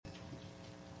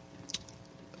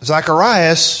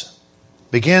Zacharias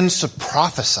begins to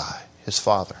prophesy his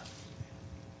father.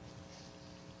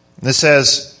 And it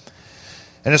says,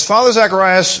 and his father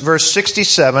Zacharias, verse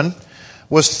 67,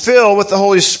 was filled with the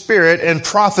Holy Spirit and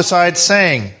prophesied,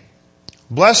 saying,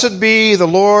 Blessed be the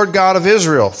Lord God of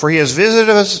Israel, for he has visited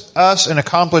us and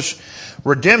accomplished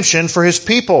redemption for his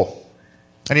people.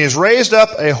 And he has raised up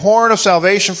a horn of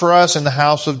salvation for us in the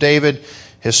house of David,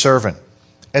 his servant,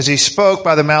 as he spoke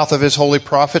by the mouth of his holy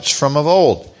prophets from of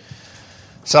old.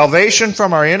 Salvation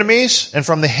from our enemies and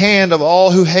from the hand of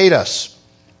all who hate us,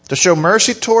 to show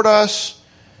mercy toward us,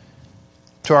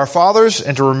 to our fathers,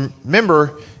 and to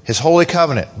remember his holy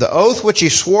covenant, the oath which he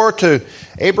swore to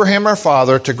Abraham our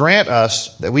father, to grant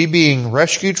us that we, being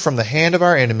rescued from the hand of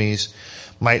our enemies,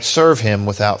 might serve him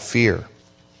without fear,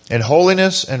 in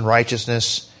holiness and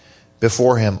righteousness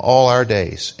before him all our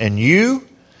days. And you,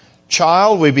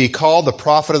 child, will be called the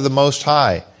prophet of the Most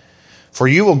High, for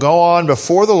you will go on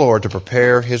before the Lord to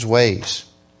prepare his ways,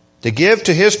 to give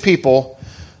to his people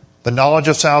the knowledge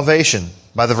of salvation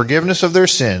by the forgiveness of their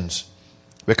sins,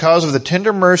 because of the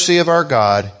tender mercy of our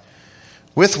God,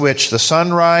 with which the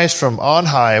sunrise from on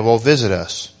high will visit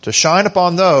us, to shine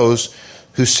upon those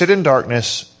who sit in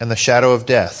darkness and the shadow of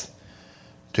death,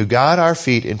 to guide our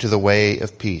feet into the way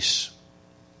of peace.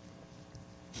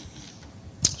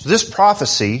 So this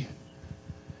prophecy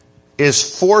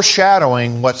is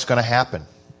foreshadowing what's going to happen.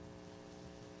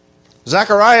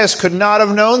 Zacharias could not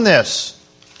have known this,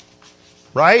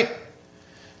 right?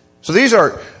 So these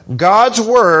are God's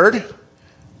word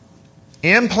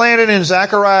implanted in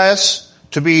Zacharias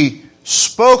to be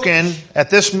spoken at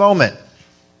this moment.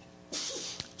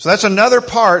 So that's another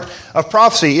part of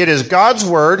prophecy. It is God's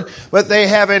word, but they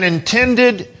have an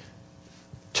intended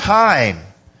time,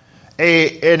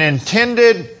 an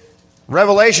intended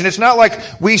revelation. It's not like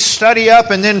we study up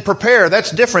and then prepare.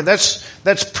 That's different.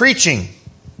 That's preaching.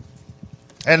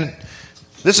 And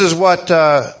this is what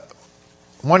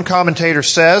one commentator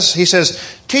says. He says,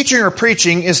 teaching or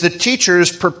preaching is the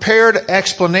teacher's prepared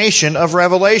explanation of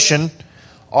revelation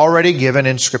already given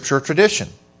in Scripture tradition.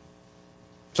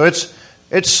 So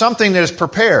it's something that is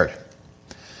prepared.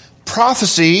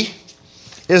 Prophecy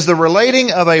is the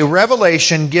relating of a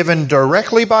revelation given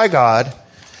directly by God,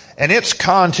 and its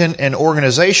content and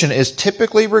organization is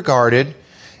typically regarded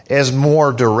as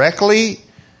more directly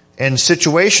and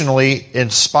situationally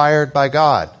inspired by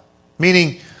God.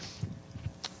 Meaning,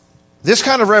 this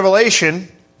kind of revelation,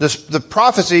 the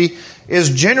prophecy, is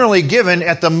generally given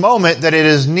at the moment that it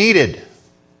is needed.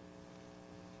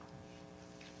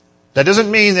 That doesn't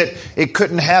mean that it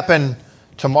couldn't happen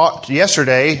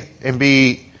yesterday and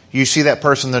you see that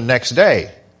person the next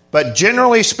day. But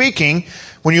generally speaking,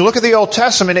 when you look at the Old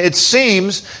Testament, it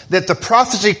seems that the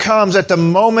prophecy comes at the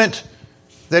moment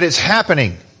that it's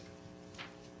happening.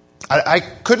 I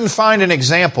couldn't find an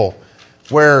example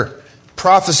where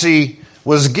prophecy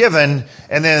was given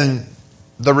and then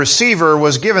the receiver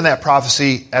was given that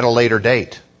prophecy at a later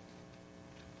date.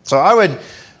 So I would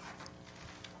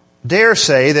dare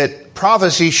say that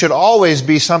prophecy should always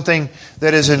be something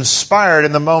that is inspired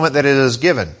in the moment that it is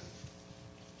given.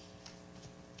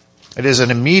 It is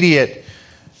an immediate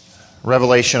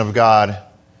revelation of God.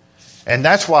 And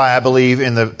that's why I believe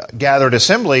in the gathered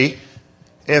assembly,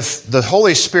 if the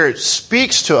Holy Spirit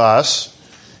speaks to us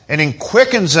and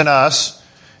quickens in us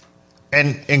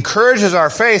and encourages our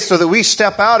faith so that we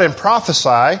step out and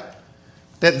prophesy,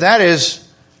 that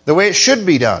is the way it should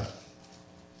be done.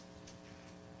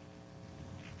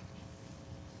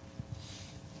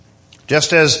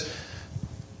 Just as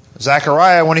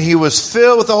Zechariah, when he was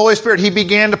filled with the Holy Spirit, he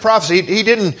began to prophesy. He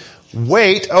didn't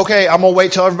wait, okay, I'm going to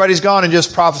wait till everybody's gone and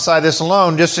just prophesy this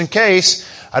alone, just in case.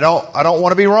 I don't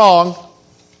want to be wrong.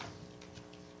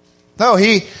 No,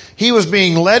 he was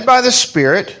being led by the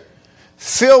Spirit,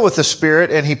 filled with the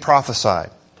Spirit, and he prophesied.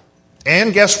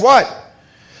 And guess what?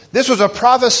 This was a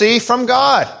prophecy from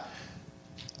God.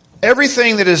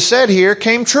 Everything that is said here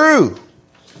came true.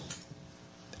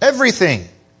 Everything.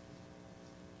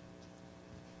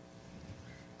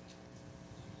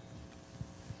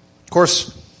 Of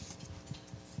course,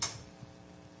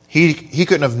 he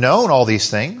couldn't have known all these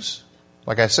things,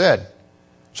 like I said.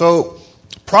 So,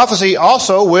 prophecy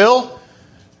also will,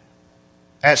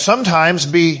 at sometimes,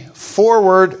 be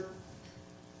forward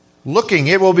looking.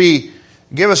 It will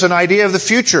give us an idea of the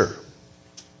future.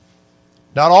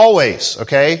 Not always,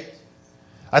 okay?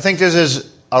 I think this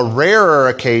is a rarer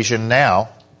occasion now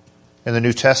in the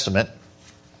New Testament.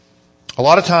 A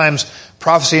lot of times,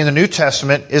 prophecy in the New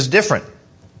Testament is different.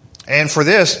 And for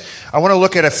this, I want to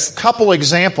look at a couple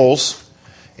examples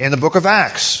in the book of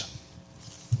Acts.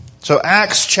 So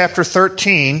Acts chapter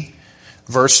 13,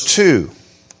 verse 2.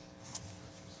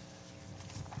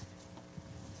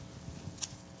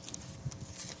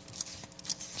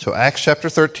 So Acts chapter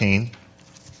 13,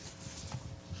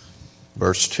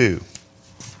 verse 2.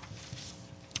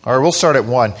 All right, we'll start at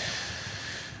 1.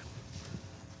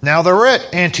 Now there were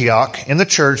at Antioch in the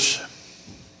church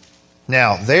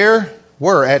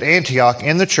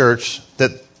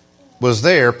that was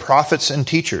there prophets and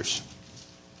teachers.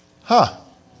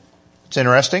 It's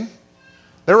interesting.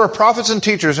 There were prophets and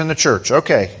teachers in the church.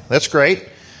 Okay, that's great.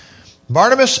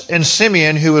 Barnabas and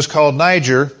Simeon, who was called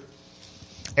Niger,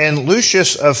 and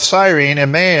Lucius of Cyrene, a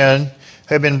man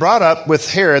had been brought up with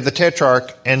Herod the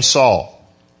Tetrarch and Saul.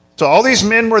 So all these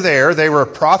men were there. They were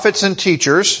prophets and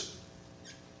teachers.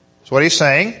 That's what he's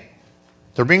saying.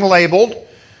 They're being labeled.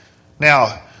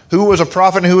 Now, who was a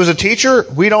prophet and who was a teacher?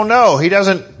 We don't know. He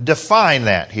doesn't define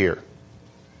that here.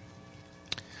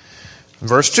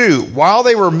 Verse 2, while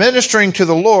they were ministering to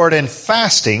the Lord and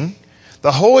fasting,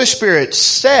 the Holy Spirit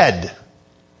said,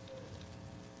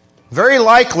 very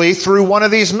likely through one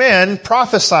of these men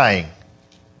prophesying.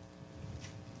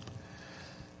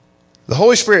 The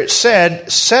Holy Spirit said,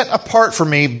 set apart for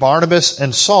me Barnabas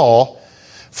and Saul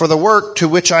for the work to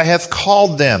which I have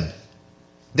called them.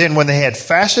 Then when they had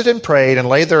fasted and prayed and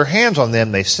laid their hands on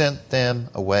them, they sent them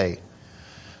away.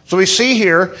 So we see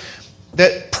here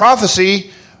that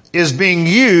prophecy is being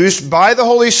used by the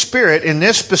Holy Spirit in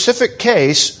this specific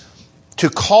case to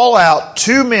call out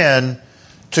two men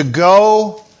to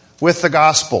go with the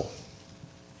gospel.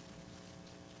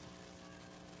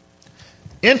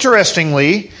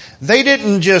 Interestingly, they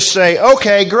didn't just say,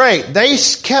 okay, great. They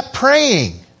kept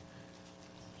praying.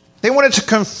 They wanted to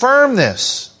confirm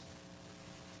this.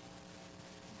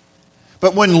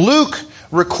 But when Luke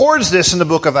records this in the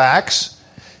book of Acts,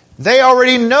 they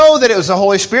already know that it was the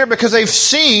Holy Spirit because they've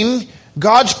seen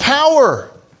God's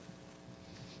power.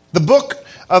 The book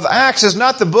of Acts is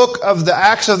not the book of the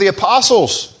Acts of the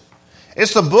Apostles.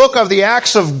 It's the book of the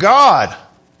Acts of God.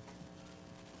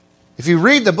 If you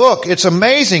read the book, it's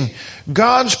amazing.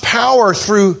 God's power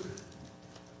through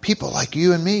people like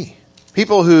you and me.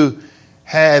 People who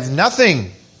have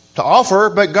nothing to offer,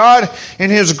 but God in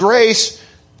His grace,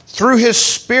 through His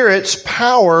Spirit's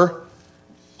power,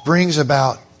 brings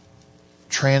about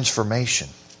transformation.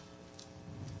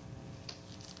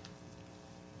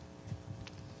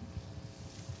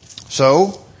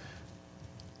 So,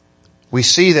 we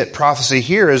see that prophecy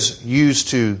here is used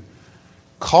to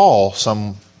call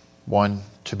someone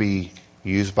to be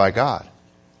used by God.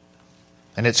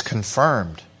 And it's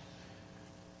confirmed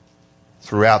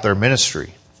throughout their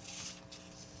ministry.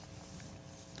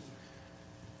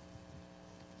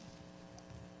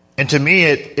 And to me,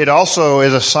 it also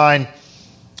is a sign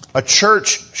a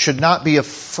church should not be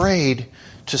afraid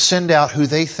to send out who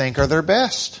they think are their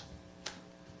best.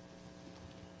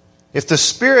 If the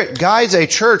Spirit guides a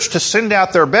church to send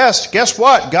out their best, guess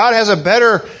what? God has a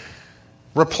better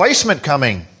replacement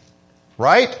coming.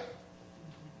 Right?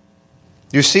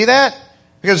 You see that?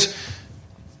 Because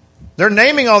they're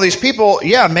naming all these people.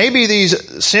 Yeah, maybe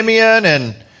these Simeon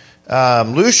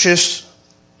and Lucius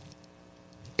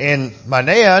and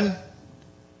Manaen,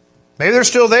 maybe they're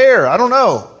still there. I don't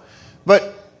know.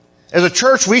 But as a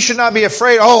church, we should not be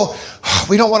afraid,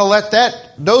 we don't want to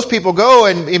let those people go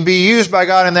and be used by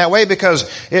God in that way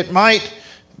because it might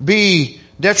be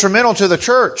detrimental to the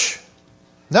church.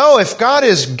 No, if God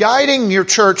is guiding your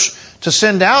church to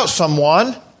send out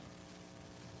someone,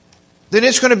 then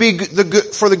it's going to be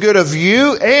for the good of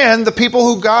you and the people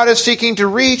who God is seeking to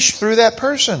reach through that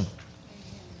person.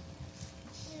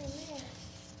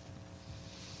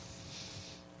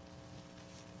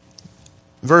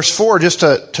 Verse 4, just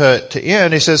to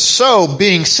end, he says, so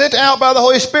being sent out by the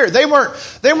Holy Spirit. They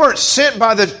weren't sent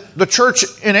by the church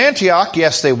in Antioch.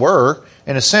 Yes, they were.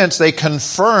 In a sense, they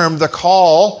confirmed the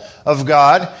call of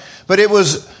God. But it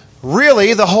was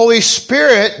really the Holy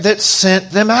Spirit that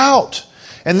sent them out.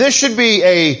 And this should be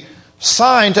a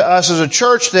sign to us as a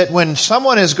church that when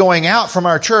someone is going out from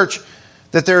our church,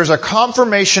 that there is a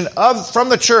confirmation from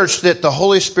the church that the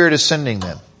Holy Spirit is sending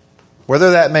them.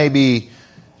 Whether that may be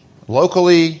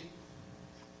locally,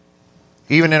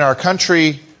 even in our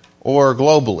country, or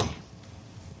globally.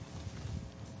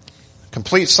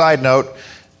 Complete side note,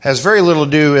 has very little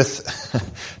to do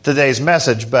with today's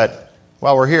message, but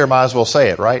while we're here, might as well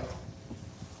say it, right?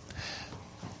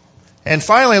 And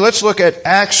finally, let's look at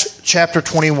Acts chapter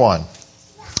 21.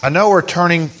 I know we're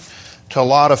turning to a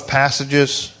lot of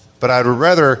passages, but I would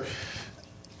rather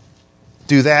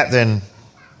do that than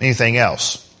anything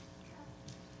else.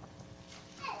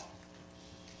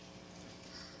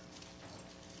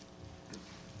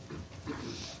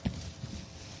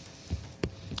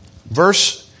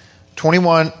 Verse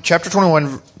 21, chapter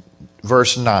 21,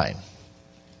 verse 9.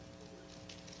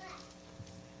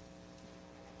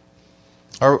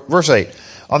 Or verse 8.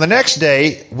 On the next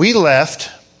day, we left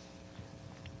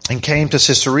and came to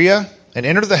Caesarea and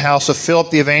entered the house of Philip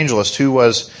the evangelist, who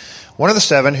was one of the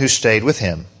 7 who stayed with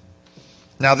him.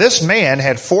 Now this man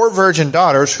had 4 virgin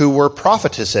daughters who were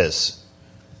prophetesses.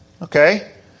 Okay?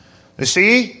 You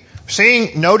see?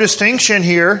 Seeing no distinction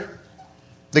here.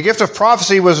 The gift of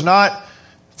prophecy was not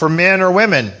for men or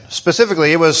women.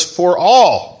 Specifically, it was for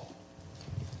all.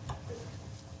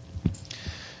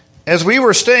 As we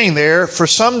were staying there for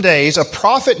some days, a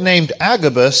prophet named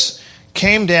Agabus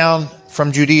came down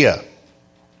from Judea.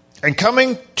 And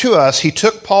coming to us, he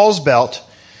took Paul's belt,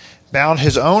 bound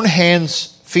his own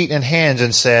hands, feet, and hands,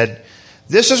 and said,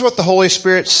 "This is what the Holy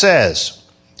Spirit says.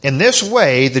 In this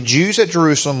way, the Jews at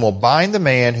Jerusalem will bind the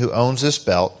man who owns this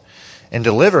belt and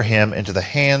deliver him into the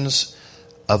hands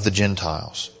of the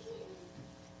Gentiles."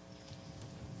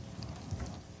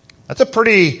 That's a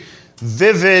pretty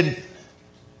vivid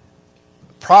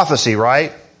prophecy,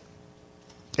 right?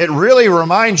 It really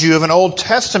reminds you of an Old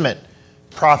Testament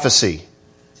prophecy.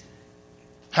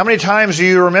 How many times do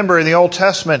you remember in the Old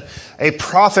Testament a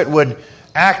prophet would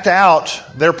act out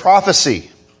their prophecy?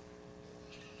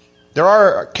 There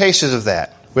are cases of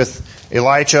that with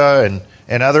Elijah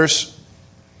and others.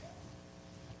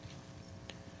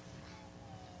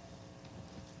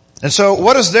 And so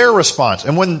what is their response?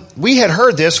 And when we had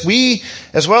heard this, we,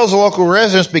 as well as the local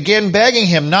residents, began begging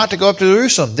him not to go up to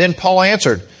Jerusalem. Then Paul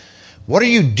answered, "What are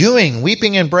you doing,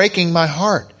 weeping and breaking my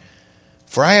heart?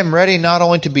 For I am ready not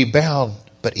only to be bound,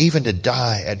 but even to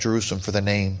die at Jerusalem for the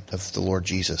name of the Lord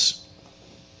Jesus."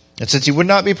 And since he would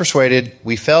not be persuaded,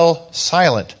 we fell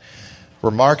silent,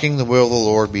 remarking, "The will of the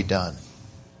Lord be done."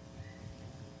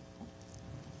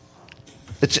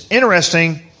 It's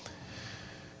interesting.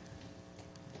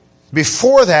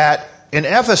 Before that, in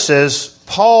Ephesus,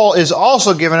 Paul is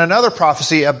also given another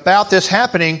prophecy about this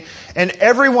happening, and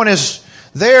everyone is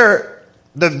there.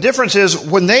 The difference is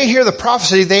when they hear the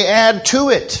prophecy, they add to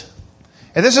it.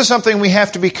 And this is something we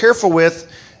have to be careful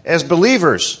with as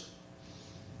believers.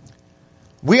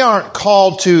 We aren't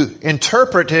called to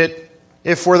interpret it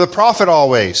if we're the prophet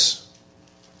always.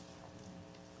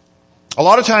 A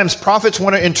lot of times prophets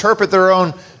want to interpret their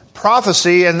own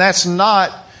prophecy, and that's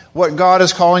not what God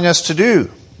is calling us to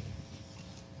do.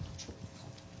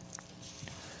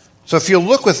 So if you'll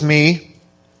look with me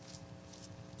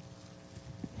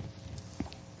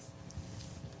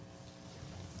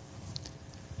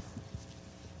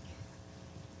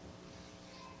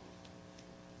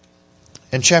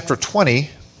in chapter 20,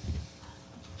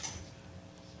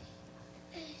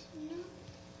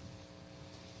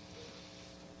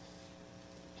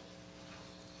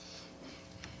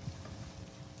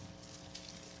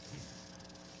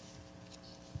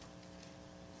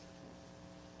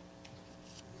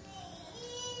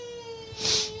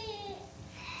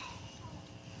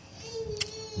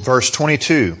 verse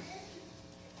 22.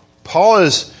 Paul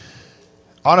is,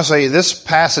 honestly, this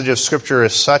passage of Scripture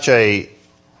is such a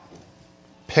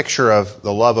picture of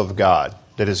the love of God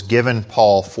that is given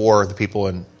Paul for the people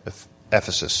in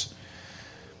Ephesus.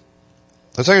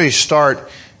 Let's actually start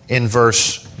in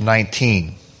verse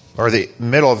 19, or the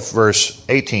middle of verse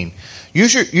 18. You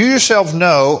yourself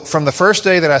know from the first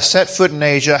day that I set foot in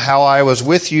Asia how I was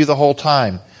with you the whole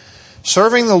time,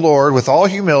 serving the Lord with all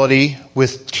humility,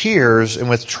 with tears, and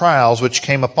with trials which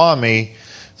came upon me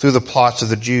through the plots of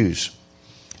the Jews.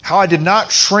 How I did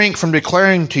not shrink from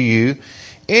declaring to you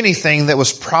anything that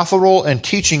was profitable and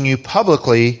teaching you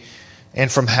publicly and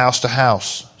from house to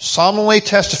house, solemnly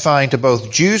testifying to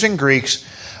both Jews and Greeks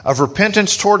of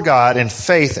repentance toward God and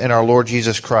faith in our Lord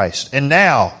Jesus Christ. And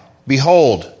now,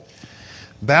 behold,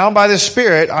 bound by the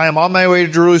Spirit, I am on my way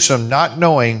to Jerusalem, not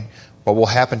knowing what will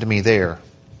happen to me there,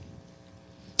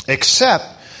 except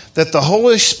that the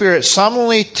Holy Spirit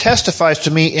solemnly testifies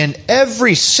to me in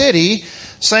every city,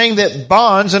 saying that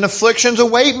bonds and afflictions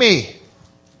await me.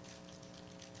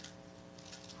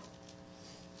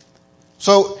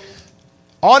 So,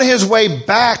 on his way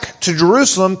back to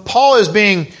Jerusalem, Paul is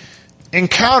being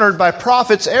encountered by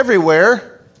prophets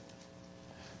everywhere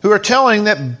who are telling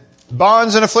that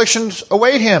bonds and afflictions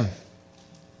await him.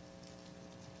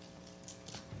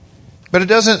 But it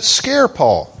doesn't scare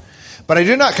Paul. But I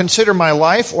do not consider my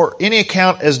life or any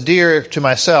account as dear to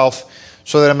myself,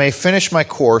 so that I may finish my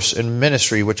course in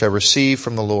ministry which I received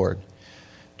from the Lord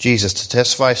Jesus, to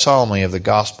testify solemnly of the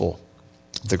gospel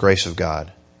of the grace of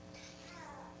God.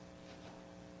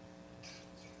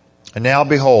 And now,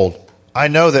 behold, I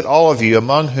know that all of you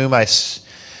among whom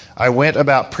I went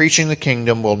about preaching the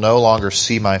kingdom will no longer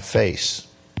see my face.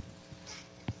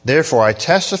 Therefore, I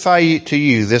testify to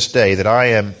you this day that I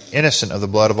am innocent of the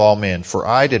blood of all men, for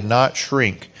I did not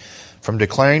shrink from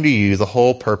declaring to you the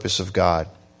whole purpose of God.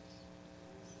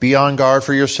 Be on guard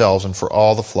for yourselves and for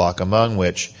all the flock among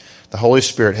which the Holy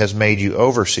Spirit has made you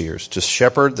overseers to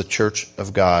shepherd the church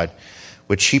of God,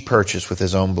 which he purchased with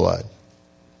his own blood.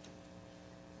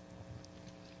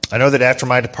 I know that after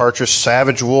my departure,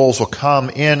 savage wolves will come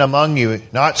in among you,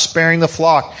 not sparing the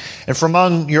flock. And from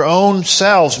among your own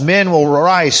selves, men will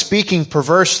arise, speaking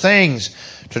perverse things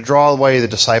to draw away the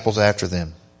disciples after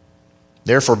them.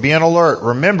 Therefore, be on alert.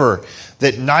 Remember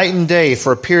that night and day,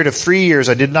 for a period of 3 years,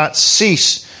 I did not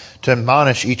cease to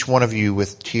admonish each one of you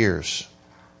with tears.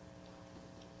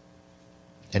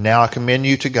 And now I commend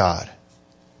you to God,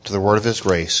 to the word of his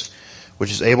grace, which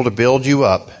is able to build you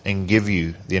up and give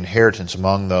you the inheritance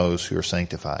among those who are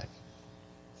sanctified.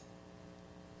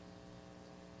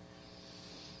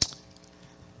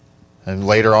 And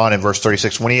later on in verse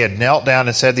 36, when he had knelt down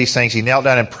and said these things, he knelt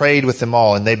down and prayed with them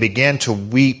all, and they began to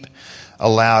weep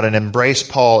aloud and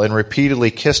embraced Paul and repeatedly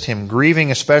kissed him,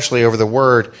 grieving especially over the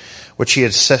word which he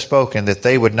had spoken, that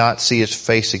they would not see his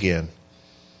face again.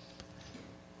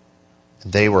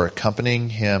 And they were accompanying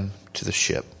him to the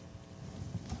ship.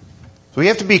 So we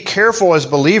have to be careful as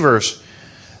believers.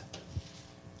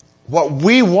 What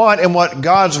we want and what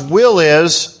God's will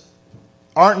is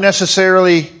aren't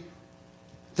necessarily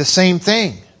the same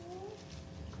thing.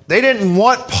 They didn't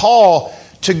want Paul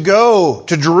to go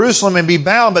to Jerusalem and be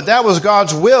bound, but that was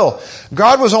God's will.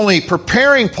 God was only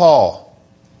preparing Paul.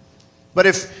 But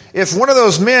if one of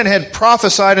those men had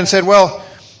prophesied and said, well,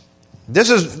 this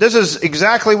is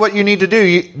exactly what you need to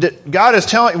do. God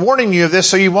is warning you of this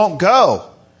so you won't go.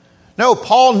 No,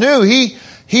 Paul knew.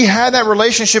 He had that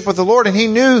relationship with the Lord, and he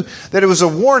knew that it was a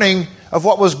warning of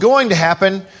what was going to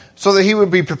happen so that he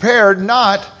would be prepared,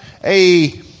 not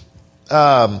a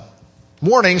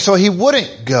warning so he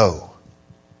wouldn't go.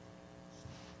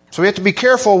 So we have to be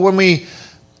careful when we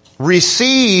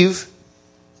receive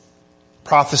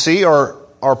prophecy or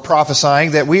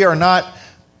prophesying that we are not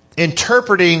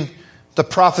interpreting the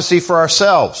prophecy for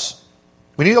ourselves.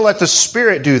 We need to let the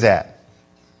Spirit do that.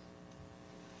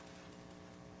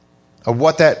 Of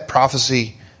what that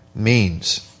prophecy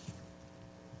means.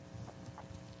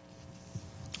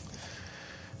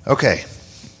 Okay,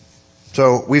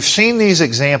 so we've seen these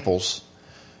examples,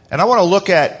 and I want to look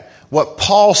at what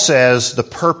Paul says the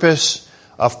purpose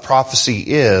of prophecy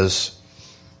is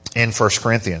in 1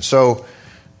 Corinthians. So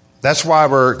that's why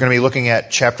we're going to be looking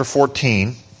at chapter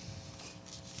 14.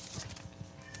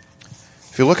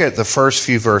 If you look at the first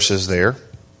few verses there,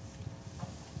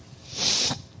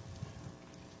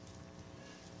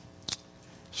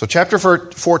 so chapter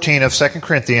 14 of 2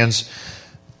 Corinthians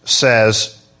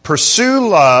says, pursue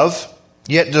love,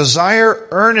 yet desire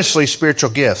earnestly spiritual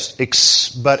gifts,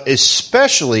 but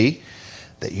especially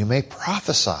that you may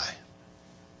prophesy.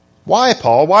 Why,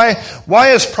 Paul? Why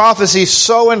is prophecy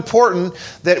so important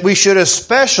that we should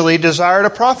especially desire to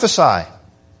prophesy?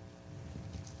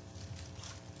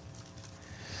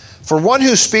 For one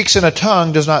who speaks in a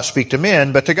tongue does not speak to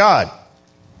men, but to God.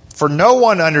 For no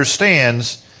one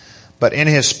understands, but in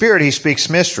his spirit he speaks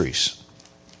mysteries.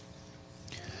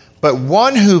 But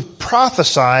one who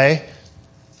prophesies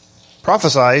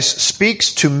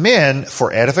speaks to men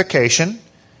for edification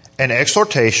and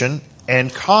exhortation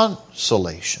and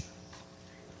consolation.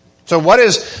 So what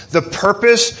is the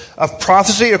purpose of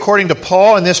prophecy according to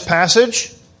Paul in this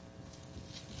passage?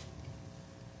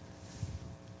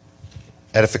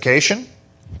 Edification,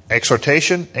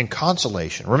 exhortation, and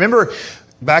consolation. Remember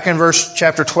back in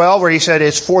chapter 12 where he said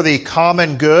it's for the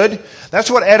common good?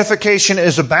 That's what edification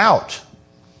is about.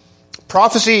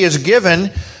 Prophecy is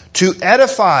given to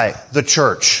edify the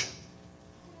church.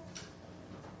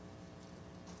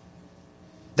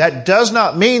 That does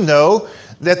not mean, though,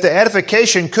 that the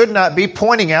edification could not be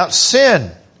pointing out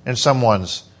sin in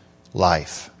someone's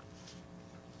life.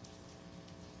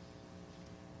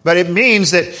 But it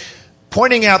means that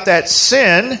pointing out that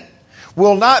sin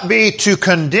will not be to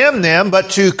condemn them,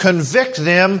 but to convict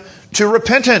them to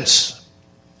repentance.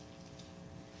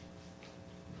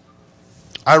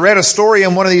 I read a story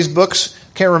in one of these books,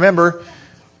 can't remember,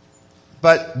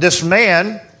 but this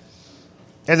man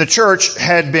in the church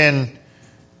had been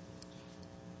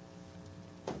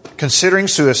considering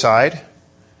suicide,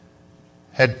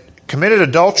 had committed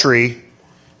adultery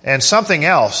and something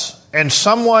else, and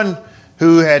someone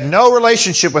who had no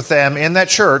relationship with them in that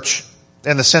church,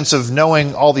 in the sense of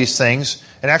knowing all these things,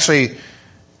 and actually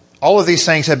all of these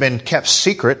things had been kept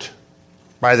secret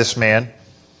by this man,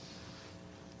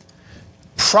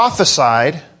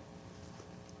 prophesied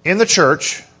in the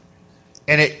church,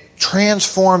 and it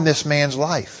transformed this man's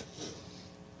life.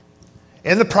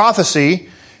 In the prophecy,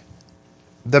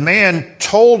 the man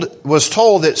was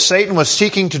told that Satan was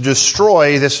seeking to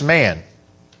destroy this man.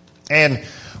 And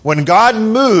when God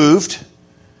moved,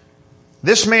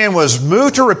 this man was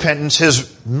moved to repentance,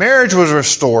 his marriage was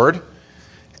restored,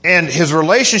 and his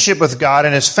relationship with God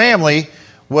and his family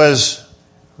was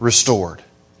restored.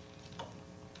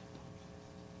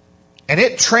 And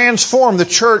it transformed the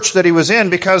church that he was in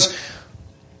because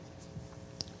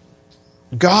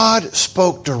God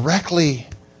spoke directly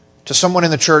to someone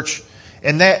in the church,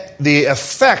 and that the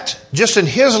effect just in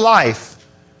his life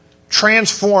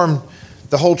transformed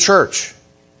the whole church.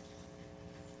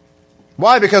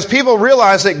 Why? Because people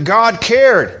realized that God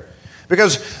cared.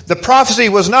 Because the prophecy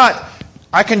was not,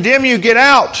 I condemn you, get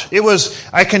out. It was,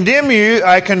 I condemn you,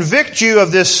 I convict you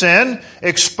of this sin,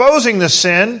 exposing the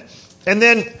sin, and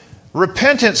then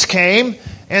repentance came,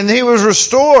 and he was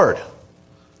restored.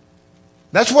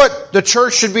 That's what the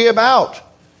church should be about.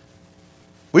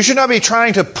 We should not be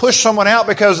trying to push someone out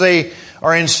because they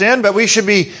are in sin, but we should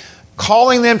be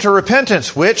calling them to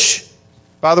repentance, which,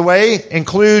 by the way,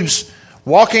 includes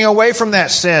walking away from that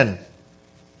sin.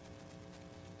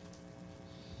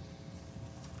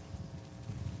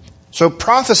 So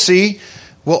prophecy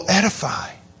will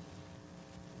edify.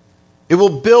 It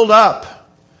will build up.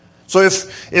 So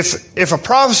if a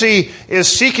prophecy is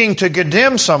seeking to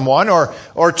condemn someone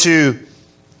or to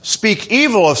speak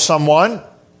evil of someone,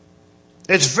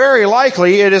 it's very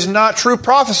likely it is not true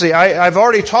prophecy. I've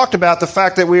already talked about the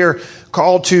fact that we are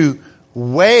called to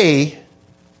weigh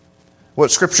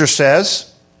what Scripture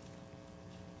says.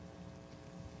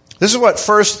 This is what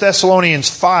 1 Thessalonians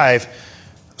 5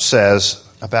 says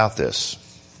about this.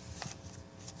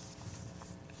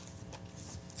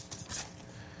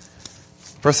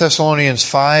 1 Thessalonians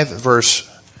 5, verse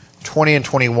 20 and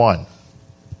 21.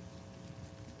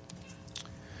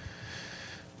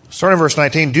 Starting in verse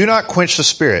 19, do not quench the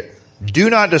spirit. Do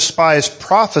not despise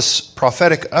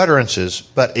prophetic utterances,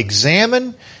 but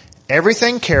examine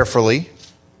everything carefully.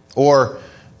 Or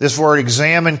this word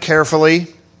examine carefully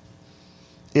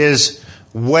is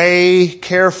weigh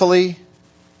carefully.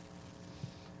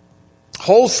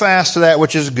 Hold fast to that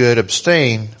which is good.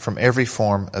 Abstain from every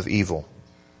form of evil.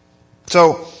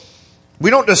 So, we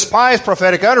don't despise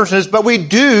prophetic utterances, but we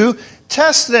do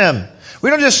test them. We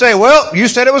don't just say, well, you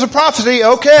said it was a prophecy,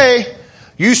 okay.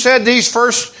 You said these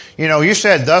first, you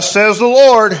said, thus says the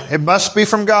Lord, it must be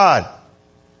from God.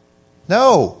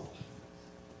 No.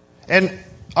 And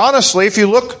honestly, if you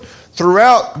look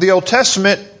throughout the Old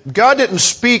Testament, God didn't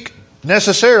speak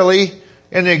necessarily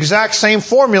in the exact same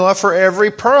formula for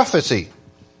every prophecy.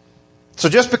 So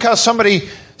just because somebody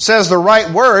says the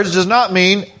right words does not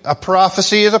mean a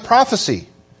prophecy is a prophecy.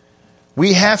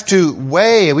 We have to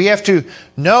weigh, we have to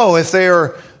know if they are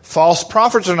false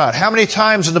prophets or not. How many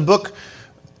times in the book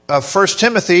of 1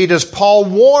 Timothy does Paul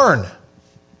warn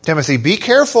Timothy, be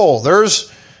careful,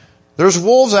 there's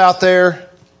wolves out there.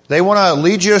 They want to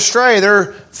lead you astray.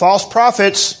 They're false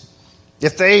prophets.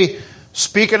 If they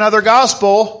speak another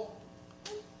gospel,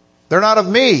 they're not of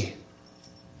me.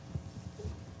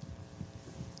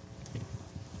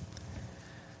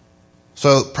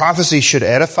 So prophecy should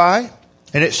edify,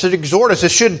 and it should exhort us.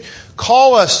 It should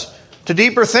call us to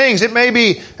deeper things. It may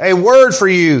be a word for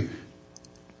you.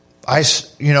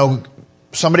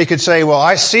 Somebody could say, well,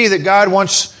 I see that God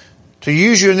wants to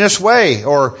use you in this way,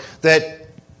 or that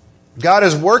God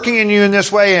is working in you in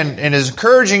this way and is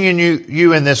encouraging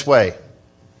you in this way.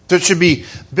 So it should be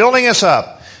building us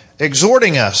up,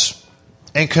 exhorting us,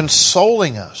 and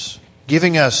consoling us,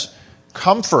 giving us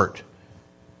comfort.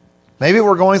 Maybe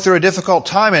we're going through a difficult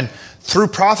time, and through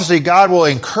prophecy, God will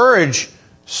encourage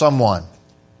someone.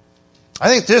 I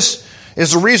think this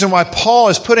is the reason why Paul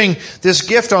is putting this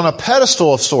gift on a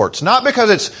pedestal of sorts. Not because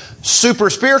it's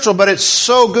super spiritual, but it's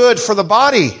so good for the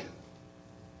body.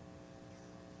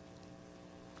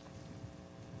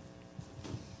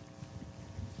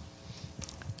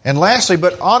 And lastly,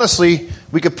 but honestly,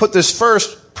 we could put this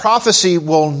first, prophecy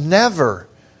will never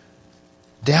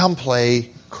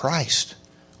downplay Christ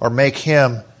or make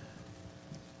Him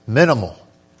minimal.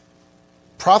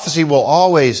 Prophecy will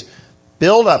always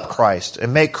build up Christ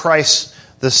and make Christ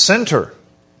the center.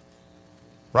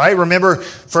 Right? Remember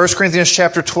 1 Corinthians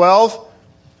chapter 12?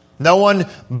 No one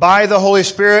by the Holy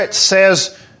Spirit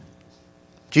says,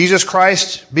 Jesus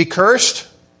Christ be cursed.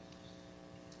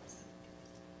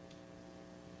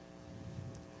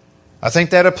 I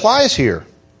think that applies here.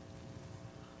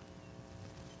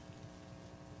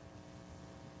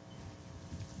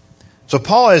 So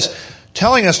Paul is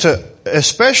telling us to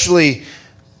especially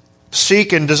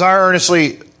seek and desire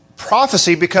earnestly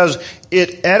prophecy because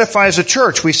it edifies the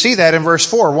church. We see that in verse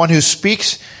 4. One who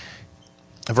speaks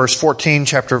verse 14,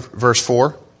 verse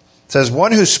 4, says,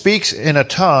 one who speaks in a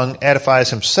tongue edifies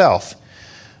himself,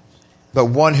 but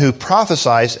one who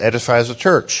prophesies edifies the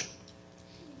church.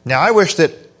 Now I wish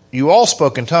that you all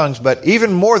spoke in tongues, but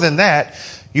even more than that,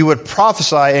 you would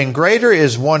prophesy, and greater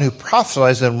is one who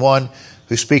prophesies than one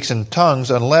who speaks in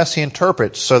tongues, unless he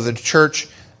interprets, so that the church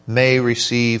may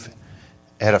receive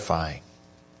edifying.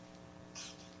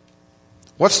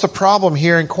 What's the problem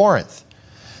here in Corinth?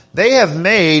 They have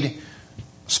made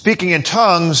speaking in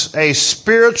tongues a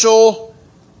spiritual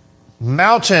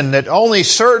mountain that only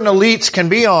certain elites can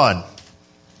be on.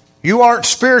 You aren't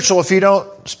spiritual if you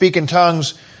don't speak in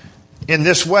tongues in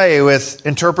this way with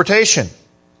interpretation.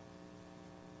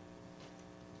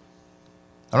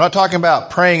 I'm not talking about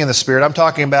praying in the Spirit. I'm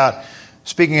talking about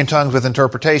speaking in tongues with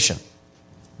interpretation.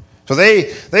 So they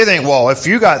think, well, if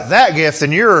you got that gift,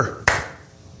 then you're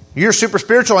super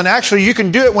spiritual, and actually you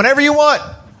can do it whenever you want.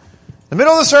 In the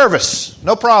middle of the service,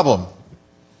 no problem.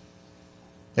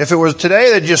 If it was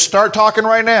today, they'd just start talking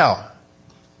right now,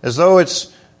 as though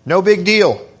it's no big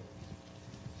deal.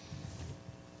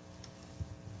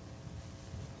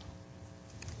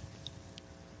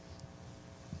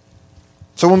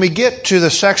 So when we get to the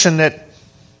section that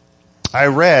I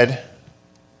read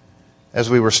as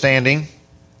we were standing,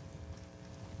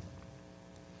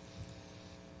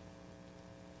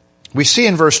 we see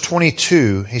in verse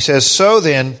 22, he says, so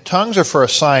then, tongues are for a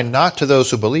sign not to those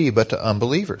who believe, but to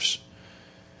unbelievers.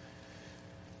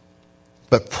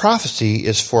 But prophecy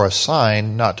is for a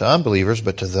sign not to unbelievers,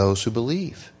 but to those who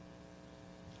believe.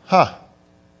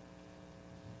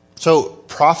 So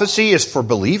prophecy is for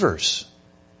believers.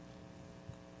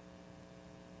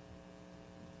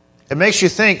 It makes you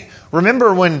think,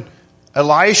 remember when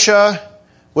Elisha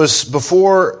was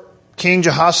before King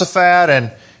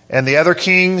Jehoshaphat and the other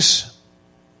kings?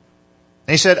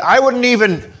 And he said, I wouldn't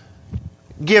even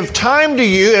give time to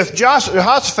you if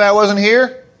Jehoshaphat wasn't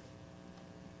here.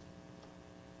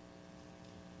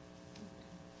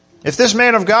 If this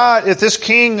man of God, if this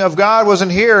king of God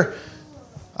wasn't here,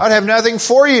 I'd have nothing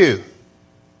for you.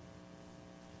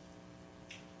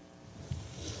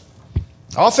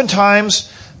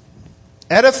 Oftentimes,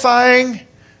 edifying,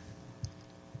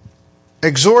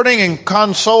 exhorting, and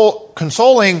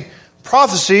consoling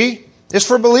prophecy is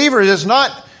for believers. It's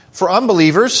not for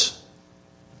unbelievers.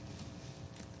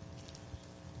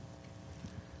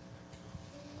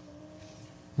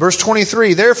 Verse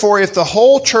 23, therefore, if the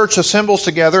whole church assembles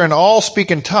together and all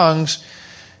speak in tongues,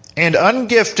 and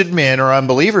ungifted men or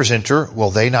unbelievers enter,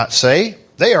 will they not say,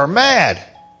 they are mad?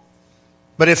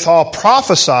 But if all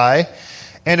prophesy,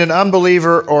 and an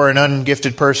unbeliever or an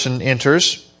ungifted person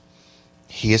enters,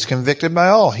 he is convicted by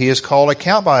all. He is called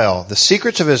account by all. The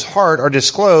secrets of his heart are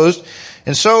disclosed,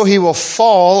 and so he will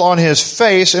fall on his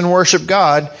face and worship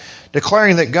God,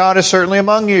 declaring that God is certainly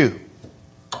among you.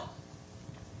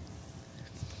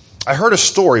 I heard a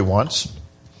story once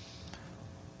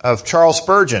of Charles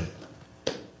Spurgeon.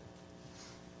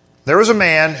 There was a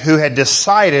man who had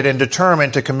decided and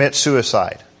determined to commit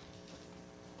suicide,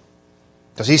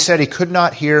 because he said he could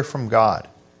not hear from God.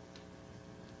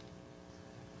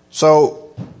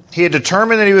 So he had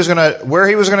determined that he was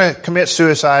going to commit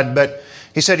suicide, but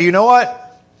he said, you know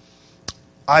what?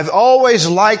 I've always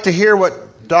liked to hear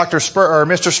what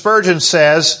Mr. Spurgeon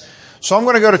says, so I'm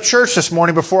going to go to church this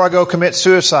morning before I go commit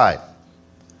suicide.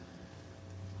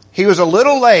 He was a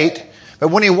little late, but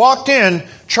when he walked in,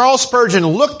 Charles Spurgeon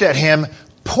looked at him,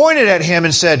 pointed at him,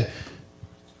 and said,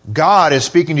 God is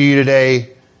speaking to you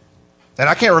today. And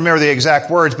I can't remember the exact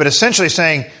words, but essentially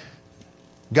saying,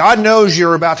 God knows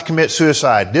you're about to commit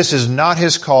suicide. This is not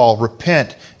his call.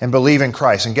 Repent and believe in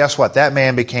Christ. And guess what? That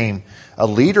man became a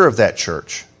leader of that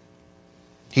church.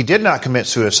 He did not commit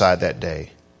suicide that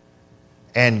day.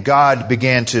 And God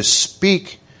began to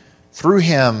speak through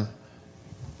him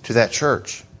to that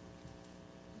church.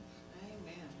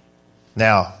 Amen.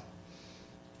 Now,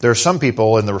 there are some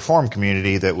people in the Reformed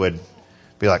community that would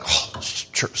be like, oh,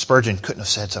 Spurgeon couldn't have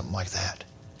said something like that.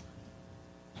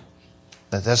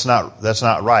 That's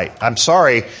not right. I'm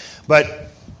sorry, but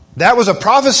that was a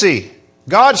prophecy.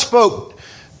 God spoke.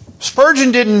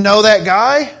 Spurgeon didn't know that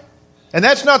guy, and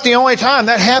that's not the only time.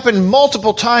 That happened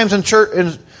multiple times in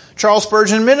Charles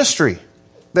Spurgeon ministry,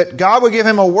 that God would give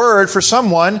him a word for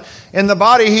someone in the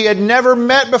body he had never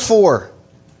met before.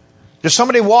 Just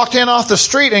somebody walked in off the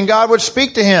street and God would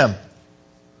speak to him.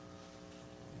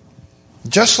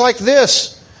 Just like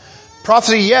this.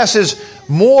 Prophecy, yes, is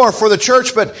more for the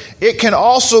church, but it can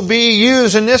also be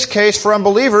used in this case for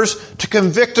unbelievers to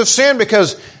convict of sin,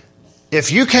 because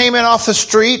if you came in off the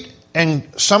street and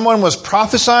someone was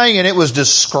prophesying and it was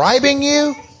describing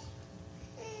you,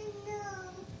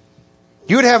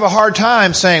 You would have a hard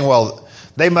time saying, well,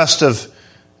 they must have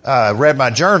read my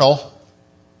journal.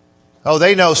 Oh,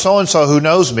 they know so-and-so who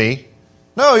knows me.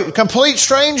 No, complete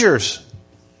strangers.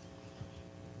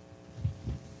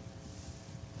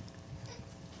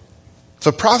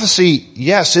 So prophecy,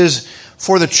 yes, is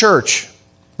for the church,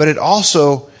 but it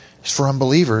also is for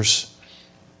unbelievers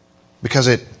because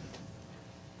it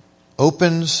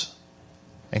opens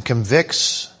and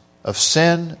convicts of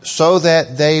sin so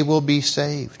that they will be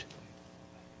saved.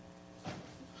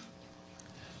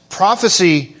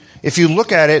 Prophecy, if you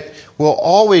look at it, will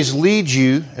always lead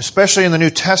you, especially in the New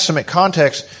Testament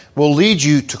context, will lead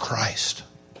you to Christ.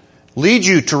 Lead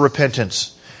you to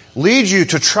repentance. Lead you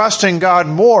to trust in God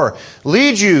more.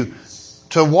 Lead you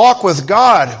to walk with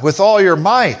God with all your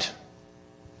might.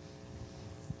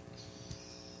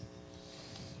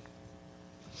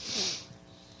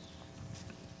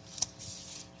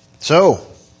 So,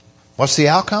 what's the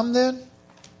outcome then?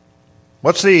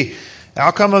 What's the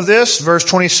outcome of this? Verse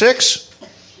 26.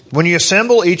 When you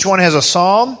assemble, each one has a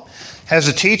psalm, has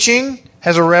a teaching,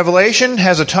 has a revelation,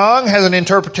 has a tongue, has an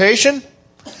interpretation.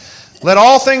 Let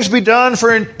all things be done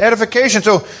for edification.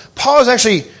 So Paul is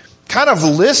actually kind of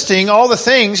listing all the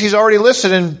things he's already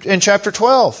listed in chapter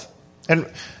 12. And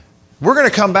we're going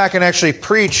to come back and actually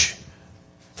preach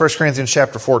 1 Corinthians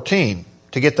chapter 14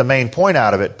 to get the main point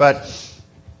out of it. But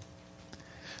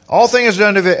all things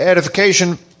done to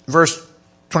edification, verse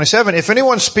 27, if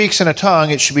anyone speaks in a tongue,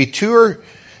 it should be 2 or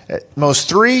at most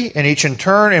 3, and each in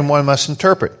turn, and one must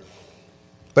interpret.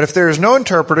 But if there is no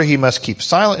interpreter, he must keep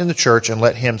silent in the church and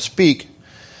let him speak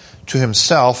to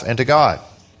himself and to God.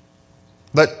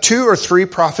 Let 2 or 3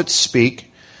 prophets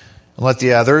speak, and let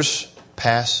the others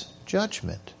pass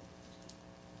judgment.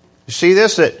 You see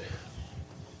this? That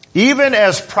even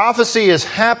as prophecy is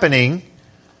happening,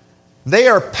 they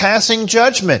are passing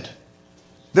judgment.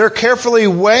 They're carefully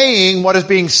weighing what is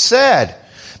being said.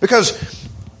 Because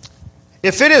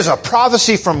if it is a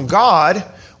prophecy from God,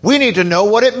 we need to know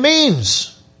what it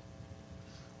means.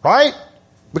 Right?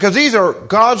 Because these are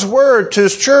God's word to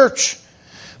His church.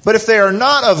 But if they are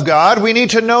not of God, we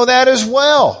need to know that as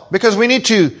well. Because we need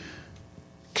to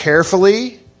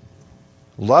carefully,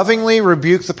 lovingly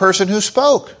rebuke the person who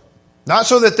spoke. Not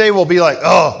so that they will be like,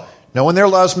 oh, no one there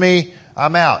loves me,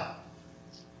 I'm out.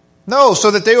 No, so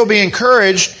that they will be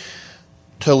encouraged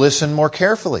to listen more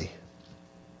carefully.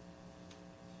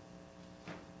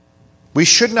 We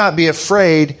should not be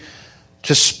afraid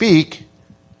to speak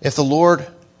if the Lord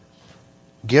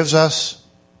gives us,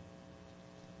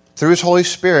 through His Holy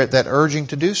Spirit, that urging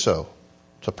to do so,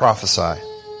 to prophesy.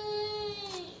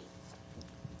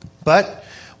 But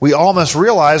we all must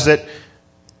realize that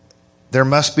there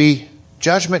must be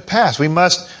judgment passed. We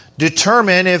must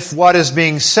determine if what is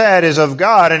being said is of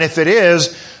God, and if it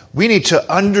is, we need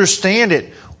to understand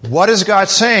it. What is God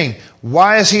saying?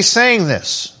 Why is He saying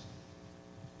this?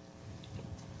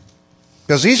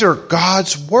 Because these are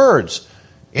God's words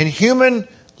in human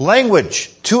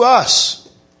language to us.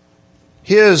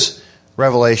 His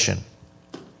revelation.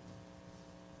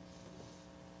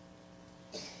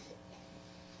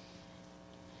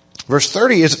 Verse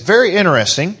 30 is very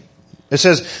interesting. It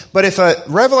says, but if a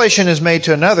revelation is made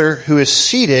to another who is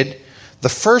seated, the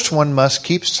first one must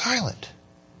keep silent.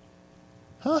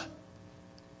 Huh?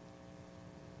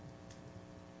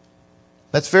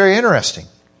 That's very interesting.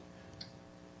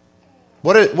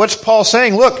 What's Paul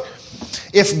saying? Look,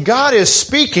 if God is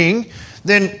speaking,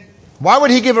 then why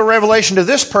would He give a revelation to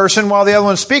this person while the other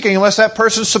one's speaking unless that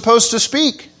person's supposed to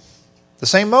speak the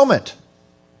same moment?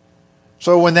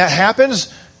 So when that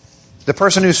happens, the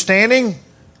person who's standing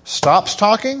stops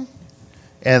talking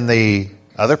and the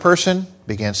other person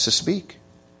begins to speak.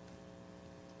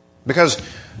 Because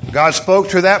God spoke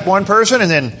to that one person and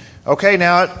then, okay,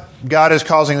 now God is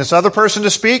causing this other person to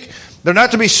speak. They're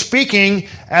not to be speaking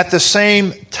at the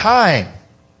same time.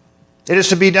 It is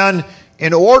to be done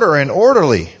in order and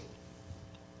orderly.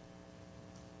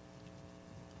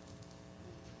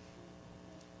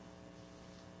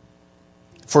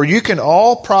 For you can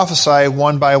all prophesy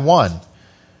one by one,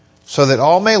 so that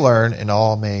all may learn and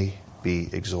all may be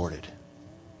exhorted.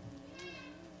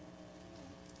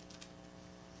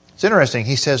 It's interesting.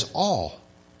 He says all,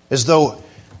 as though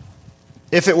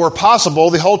if it were possible,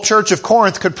 the whole church of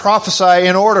Corinth could prophesy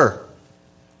in order.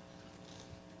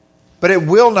 But it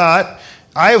will not,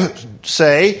 I would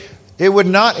say, it would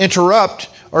not interrupt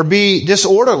or be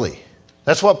disorderly.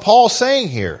 That's what Paul's saying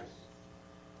here.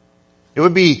 It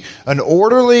would be an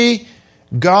orderly,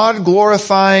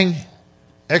 God-glorifying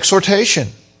exhortation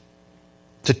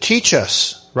to teach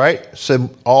us, right? So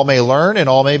all may learn and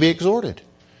all may be exhorted,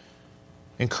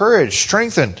 encouraged,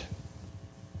 strengthened.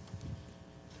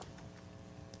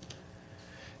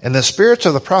 And the spirits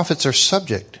of the prophets are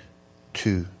subject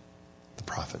to the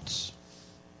prophets.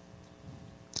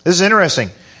 This is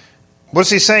interesting. What's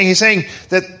he saying? He's saying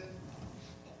that,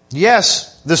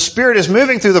 yes, the Spirit is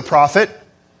moving through the prophet,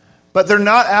 but they're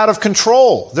not out of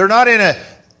control. They're not in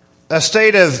a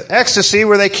state of ecstasy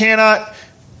where they cannot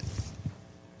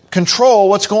control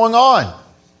what's going on.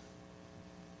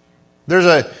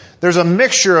 There's a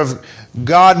mixture of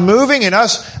God moving and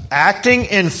us acting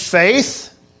in faith.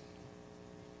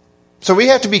 So we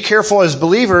have to be careful as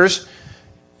believers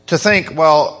to think,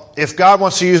 well, if God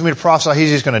wants to use me to prophesy, He's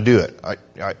just going to do it.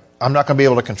 I'm not going to be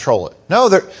able to control it. No,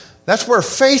 that's where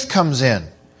faith comes in.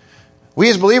 We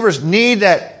as believers need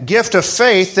that gift of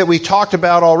faith that we talked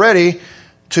about already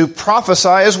to prophesy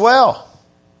as well.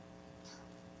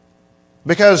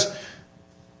 Because,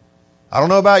 I don't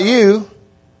know about you,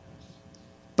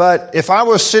 but if I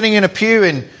was sitting in a pew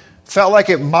and felt like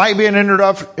it might be an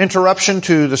interruption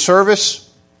to the service,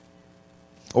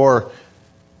 or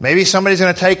maybe somebody's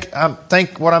going to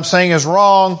think what I'm saying is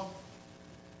wrong,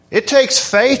 it takes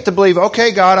faith to believe,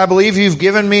 okay, God, I believe You've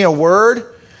given me a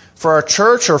word for our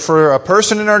church or for a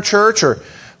person in our church or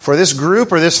for this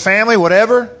group or this family,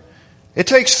 whatever. It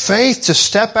takes faith to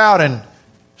step out and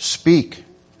speak.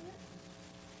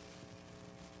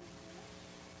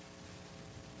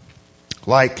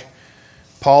 Like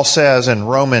Paul says in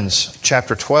Romans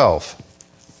chapter 12.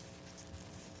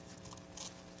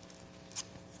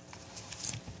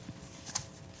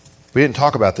 We didn't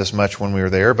talk about this much when we were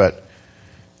there, but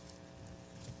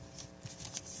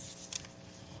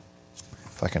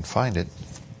if I can find it.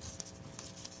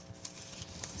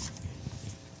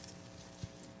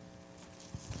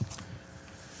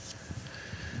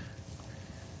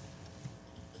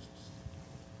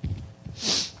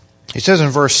 He says in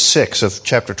verse 6 of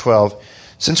chapter 12,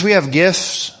 since we have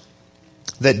gifts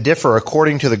that differ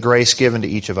according to the grace given to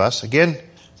each of us. Again,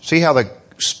 see how the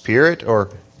Spirit or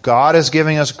God is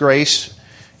giving us grace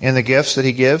in the gifts that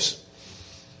He gives?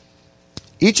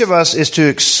 Each of us is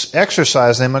to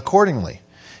exercise them accordingly.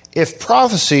 If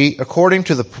prophecy, according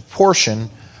to the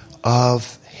proportion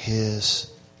of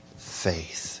his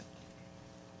faith.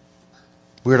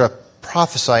 We're to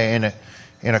prophesy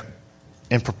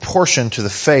in proportion to the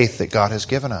faith that God has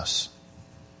given us.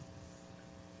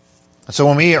 And so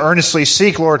when we earnestly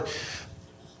seek, Lord,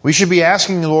 we should be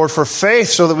asking the Lord for faith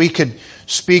so that we could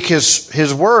speak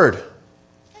His word.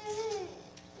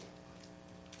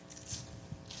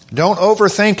 Don't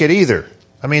overthink it either.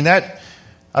 I mean,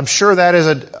 I'm sure that is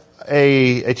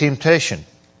a temptation.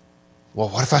 Well,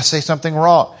 what if I say something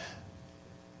wrong?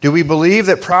 Do we believe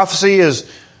that prophecy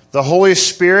is the Holy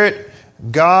Spirit,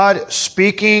 God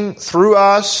speaking through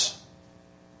us?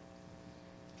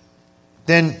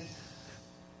 Then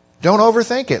don't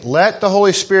overthink it. Let the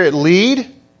Holy Spirit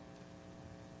lead.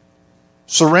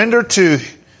 Surrender to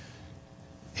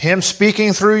Him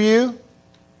speaking through you.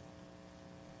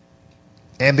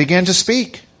 And begin to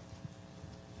speak.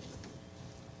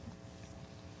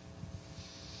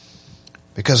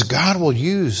 Because God will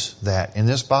use that in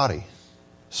this body,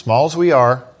 small as we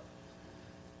are,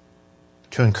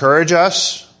 to encourage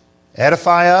us,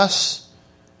 edify us,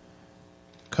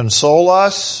 console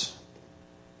us.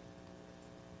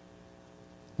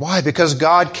 Why? Because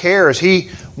God cares.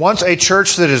 He wants a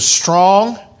church that is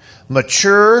strong,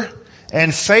 mature,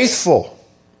 and faithful.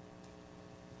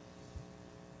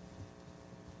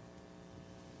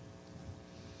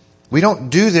 We don't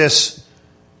do this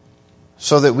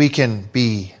so that we can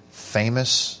be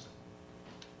famous.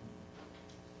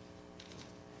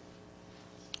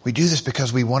 We do this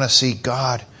because we want to see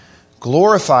God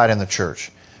glorified in the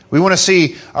church. We want to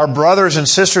see our brothers and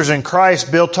sisters in Christ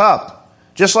built up,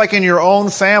 just like in your own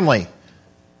family.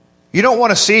 You don't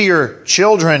want to see your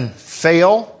children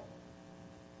fail.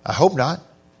 I hope not.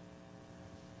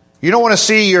 You don't want to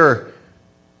see your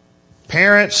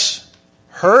parents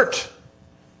hurt.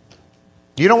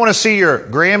 You don't want to see your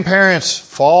grandparents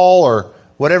fall or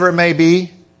whatever it may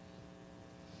be.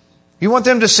 You want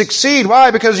them to succeed. Why?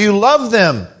 Because you love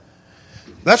them.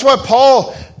 That's why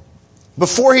Paul,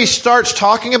 before he starts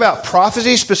talking about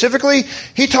prophecy specifically,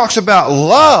 he talks about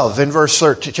love in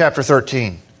chapter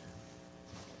 13.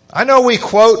 I know we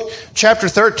quote chapter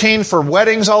 13 for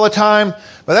weddings all the time,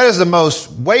 but that is the most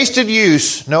wasted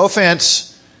use, no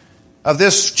offense, of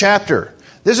this chapter.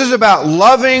 This is about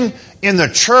loving in the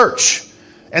church.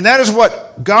 And that is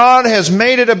what God has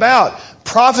made it about.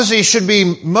 Prophecy should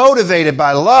be motivated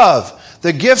by love.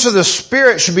 The gifts of the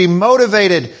Spirit should be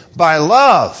motivated by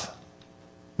love,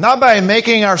 not by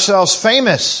making ourselves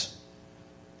famous.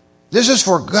 This is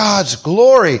for God's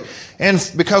glory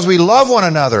and because we love one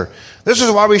another. This is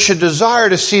why we should desire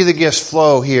to see the gifts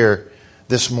flow here,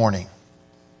 this morning.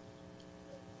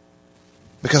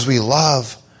 Because we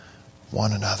love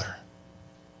one another.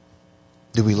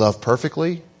 Do we love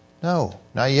perfectly? No,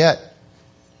 not yet.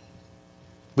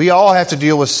 We all have to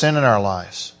deal with sin in our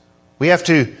lives. We have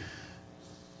to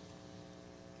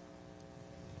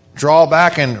draw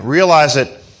back and realize that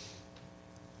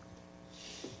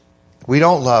we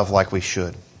don't love like we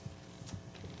should.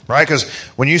 Right? Because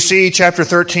when you see chapter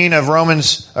 13 of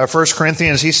 1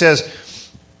 Corinthians, he says,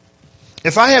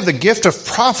 if I have the gift of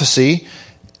prophecy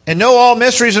and know all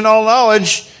mysteries and all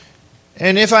knowledge,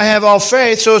 and if I have all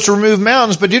faith so as to remove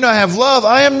mountains, but do not have love,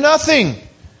 I am nothing.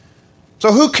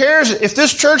 So who cares if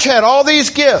this church had all these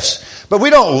gifts, but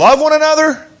we don't love one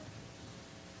another?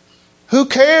 Who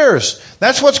cares?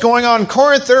 That's what's going on in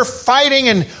Corinth. They're fighting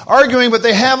and arguing, but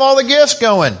they have all the gifts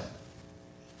going.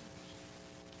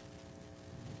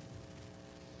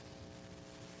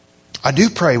 I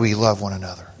do pray we love one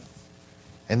another.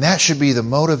 And that should be the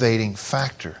motivating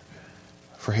factor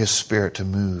for His Spirit to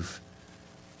move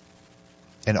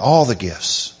in all the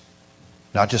gifts.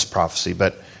 Not just prophecy,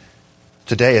 but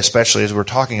today especially as we're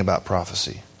talking about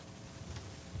prophecy.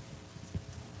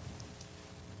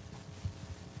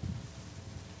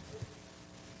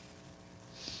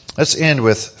 Let's end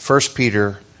with 1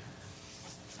 Peter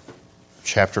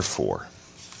chapter 4.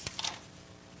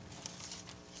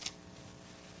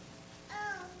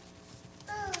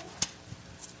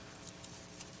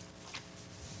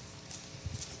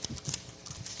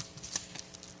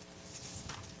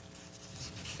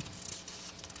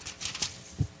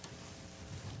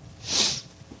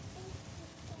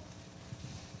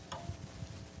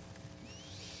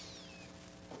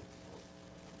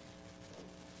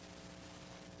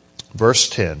 Verse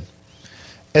 10,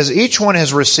 as each one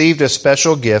has received a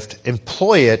special gift,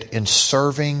 employ it in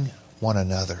serving one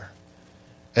another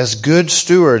as good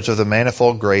stewards of the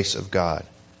manifold grace of God.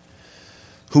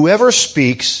 Whoever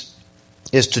speaks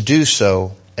is to do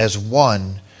so as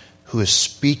one who is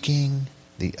speaking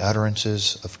the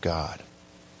utterances of God.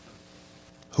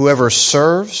 Whoever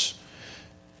serves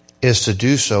is to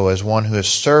do so as one who is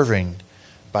serving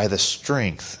by the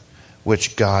strength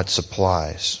which God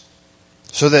supplies,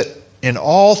 so that in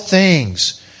all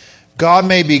things God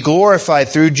may be glorified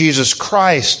through Jesus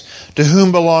Christ, to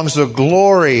whom belongs the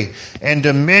glory and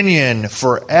dominion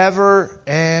forever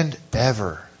and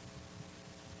ever.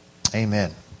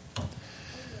 Amen.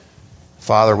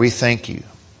 Father, we thank you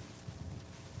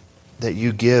that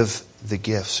you give the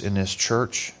gifts in this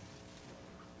church,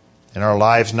 in our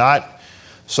lives, not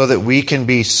so that we can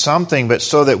be something, but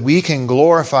so that we can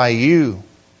glorify you.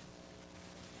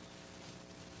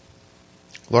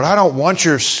 Lord, I don't want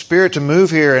your Spirit to move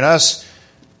here and us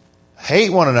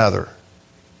hate one another.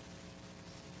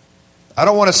 I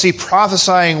don't want to see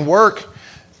prophesying work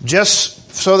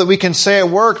just so that we can say it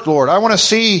worked, Lord. I want to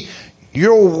see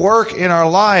your work in our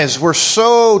lives. We're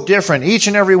so different, each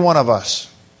and every one of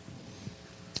us.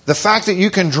 The fact that you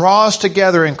can draw us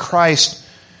together in Christ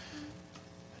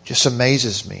just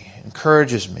amazes me,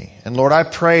 encourages me. And Lord, I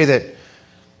pray that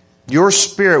your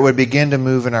Spirit would begin to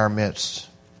move in our midst,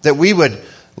 that we would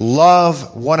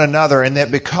love one another, and that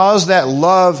because that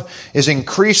love is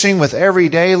increasing with every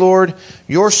day, Lord,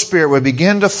 your Spirit would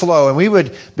begin to flow and we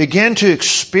would begin to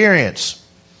experience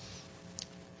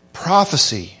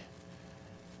prophecy,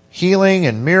 healing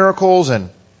and miracles and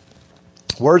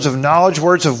words of knowledge,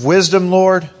 words of wisdom,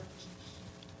 Lord.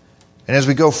 And as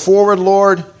we go forward,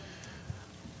 Lord,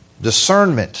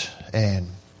 discernment and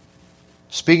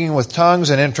speaking with tongues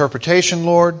and interpretation,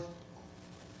 Lord.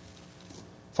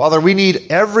 Father, we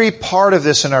need every part of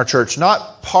this in our church,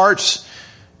 not parts,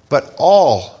 but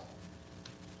all.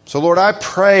 So, Lord, I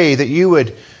pray that you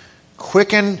would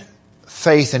quicken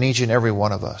faith in each and every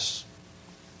one of us.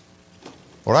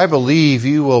 Lord, I believe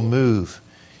you will move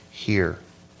here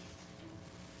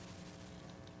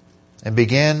and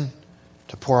begin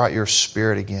to pour out your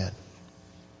Spirit again,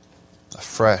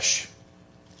 afresh,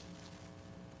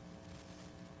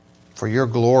 for your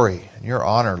glory and your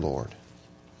honor, Lord.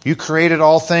 You created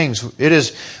all things. It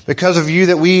is because of you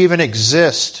that we even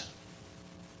exist.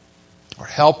 Lord,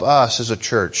 help us as a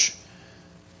church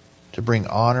to bring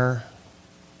honor,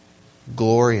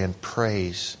 glory, and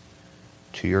praise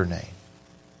to your name.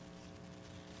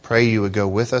 Pray you would go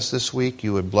with us this week.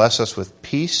 You would bless us with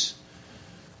peace,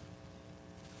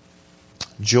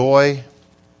 joy,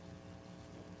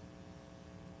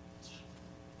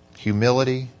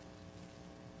 humility,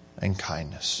 and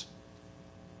kindness.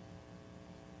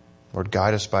 Lord,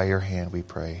 guide us by your hand, we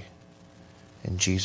pray. In Jesus'